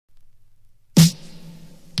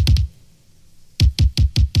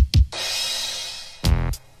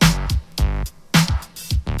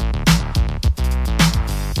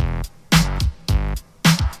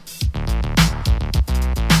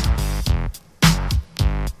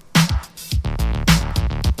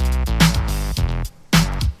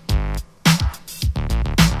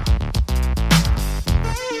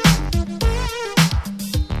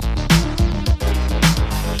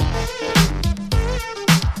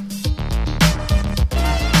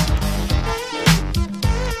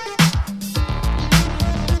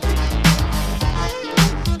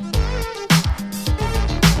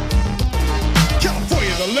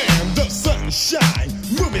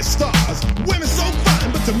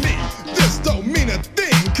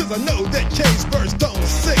I know that K's verse don't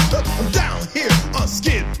sing. I'm down here on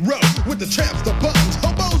Skid Row with the tramps, the buttons,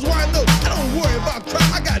 hobos where I know I don't worry about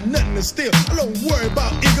crime, I got nothing to steal. I don't worry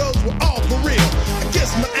about egos, we're all for real. I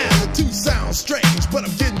guess my attitude sounds strange, but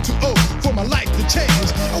I'm getting too old for my life to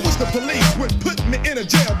change. I wish the police would put me in a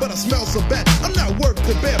jail, but I smell so bad, I'm not worth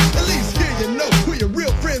the bail. At least here you know who your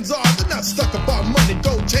real friends are. They're not stuck about money,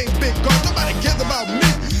 gold chains, big cars. Nobody cares about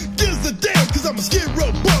me. Gives a damn, cause I'm a Skid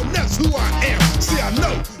Row bum, that's who I am. See, I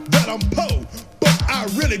know that I'm po, but I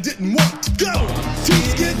really didn't want to go to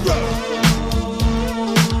Skid Row.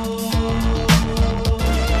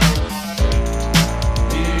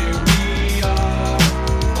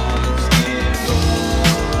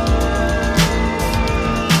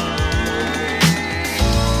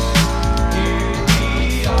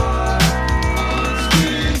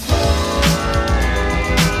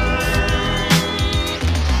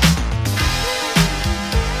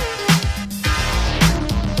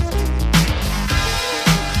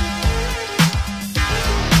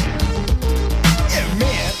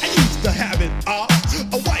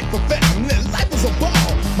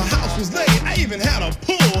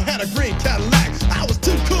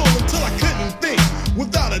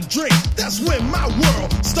 That's when my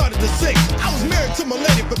world started to sink. I was married to my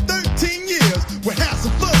lady for 13 years. We had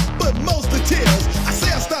some fun, but mostly tears. I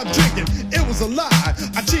say I stopped drinking, it was a lie.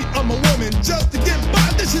 I cheat on my woman just to get by.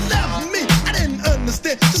 Then she left me, I didn't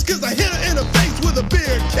understand. Just cause I hit her in the face with a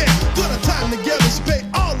beer can. Put her time together, she paid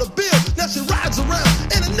all the bills. Now she rides around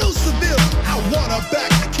in a new Seville. I want her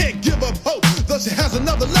back, I can't give up hope. Though she has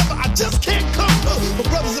another lover, I just can't cope. My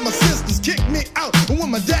brothers and my sisters kicked me out. And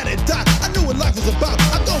when my daddy died, I knew what life was about.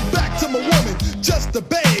 I go back to my woman just to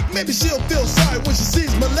beg. Maybe she'll feel sorry when she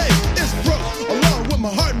sees my leg. It's broke, along with my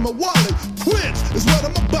heart and my wallet. Quits is what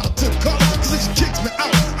I'm about to call it. Cause if she kicks me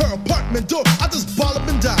out her apartment door, I just ball up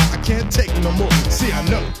and die. I can't take no more. See, I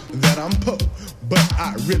know that I'm po, but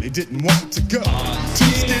I really didn't want to go to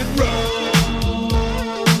Skid Row.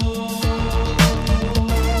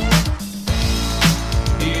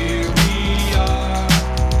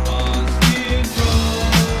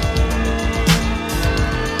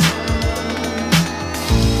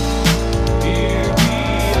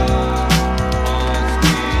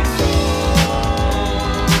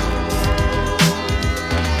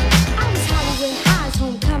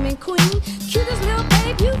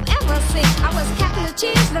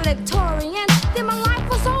 Victorian, then my life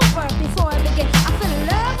was over before it began. I fell in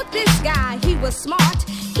love with this guy, he was smart.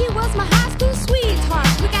 He was my high school sweetheart.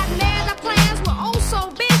 We got married, our plans were oh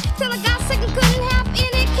so big, till I got sick and couldn't have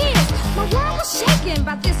any kids. My world was shaken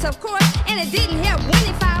by this, of course, and it didn't help when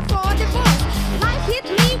he filed for a divorce. Life hit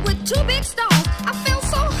me with two big stones. I felt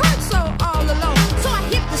so hurt, so all alone. So I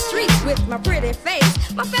hit the streets with my pretty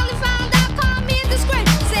face. My family found out, called me a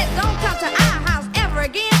disgrace. Said, don't come to our house ever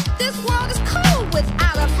again. This world is cold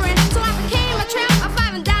without a friend. So I became a tramp, a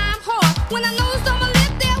five and dime whore. When I nosed on my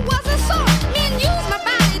lip, there was a sore. Men used my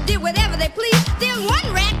body, did whatever they pleased. Then one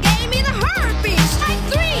rat gave me the herpes. Strike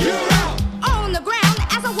three. You're out. On the ground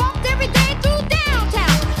as I walked every day through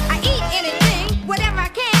downtown. I eat anything, whatever I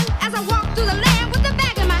can, as I walk through the land with the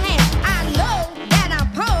bag in my hand. I know that I'm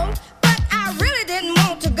po, but I really didn't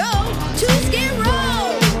want to go to Skid Row.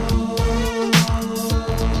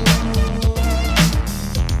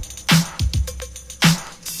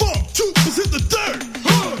 Hit the dirt.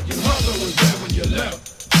 Your mother was there when you left.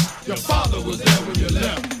 Your father was there when you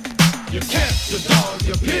left. Your cat, your dog,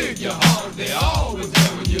 your pig, your hog, they all was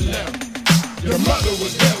there when you left. Your mother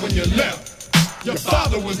was there when you left. Your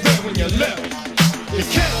father was there when you left. Your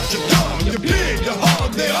cat, your dog, your pig, your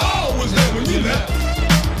hog, they all was there when you left.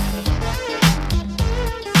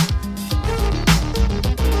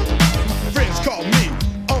 Friends called me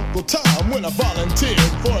Uncle Tom when I volunteered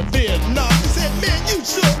for Vietnam. They said, man, you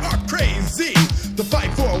sure are crazy to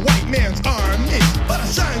fight for a white man's army. But I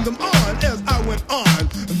shined them on as I went on.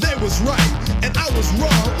 They was right and I was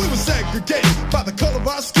wrong. We were segregated by the color of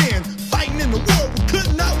our skin, fighting in the war we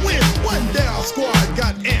could not win. One day our squad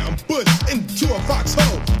got ambushed into a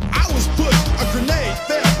foxhole. I was pushed, a grenade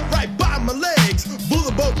fell right by my legs.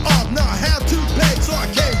 Bullet bolt off, now I have two pegs. So I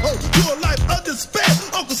came home to a life of despair.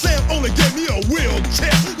 Uncle Sam only gave me a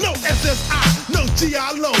wheelchair. No SSI, no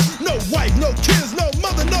GI loan, no wife, no kids, no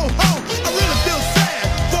mother, no home. I really feel sad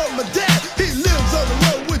for my dad. He lives on the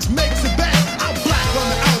road, which makes it bad. I'm black on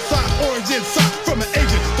the outside, orange inside. From an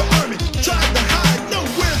agent, the army tried to hide,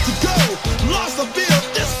 nowhere to go. Lost a feel,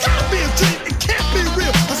 this gotta be a dream. It can't be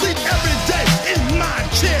real. I sleep every day in my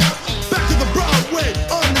chair. Back to the Broadway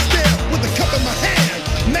on the stair with a cup in my hand,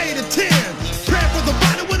 made a 10. Praying for the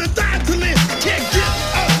body with a dime to live. I can't get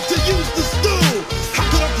up to use the stool. I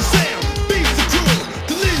put up the Sam, be so cruel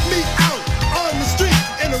to live.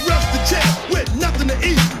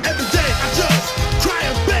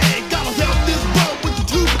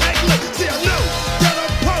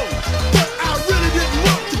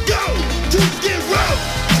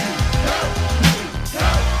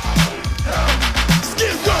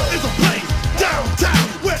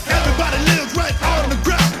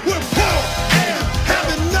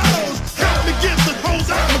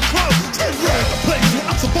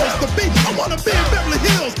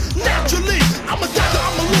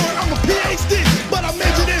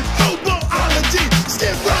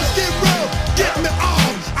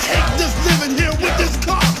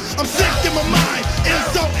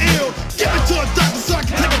 Get me to a doctor so I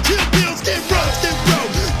can take a chill pill. Skid row,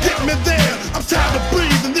 get me there. I'm tired of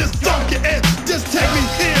breathing this funky air. Just take me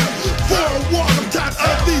here for a walk. I'm tired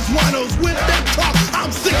of these winos with that talk.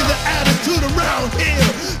 I'm sick of the attitude around here.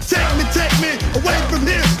 Take me away from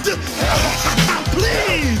here. Just,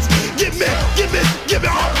 please, give me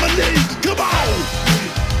off my knees.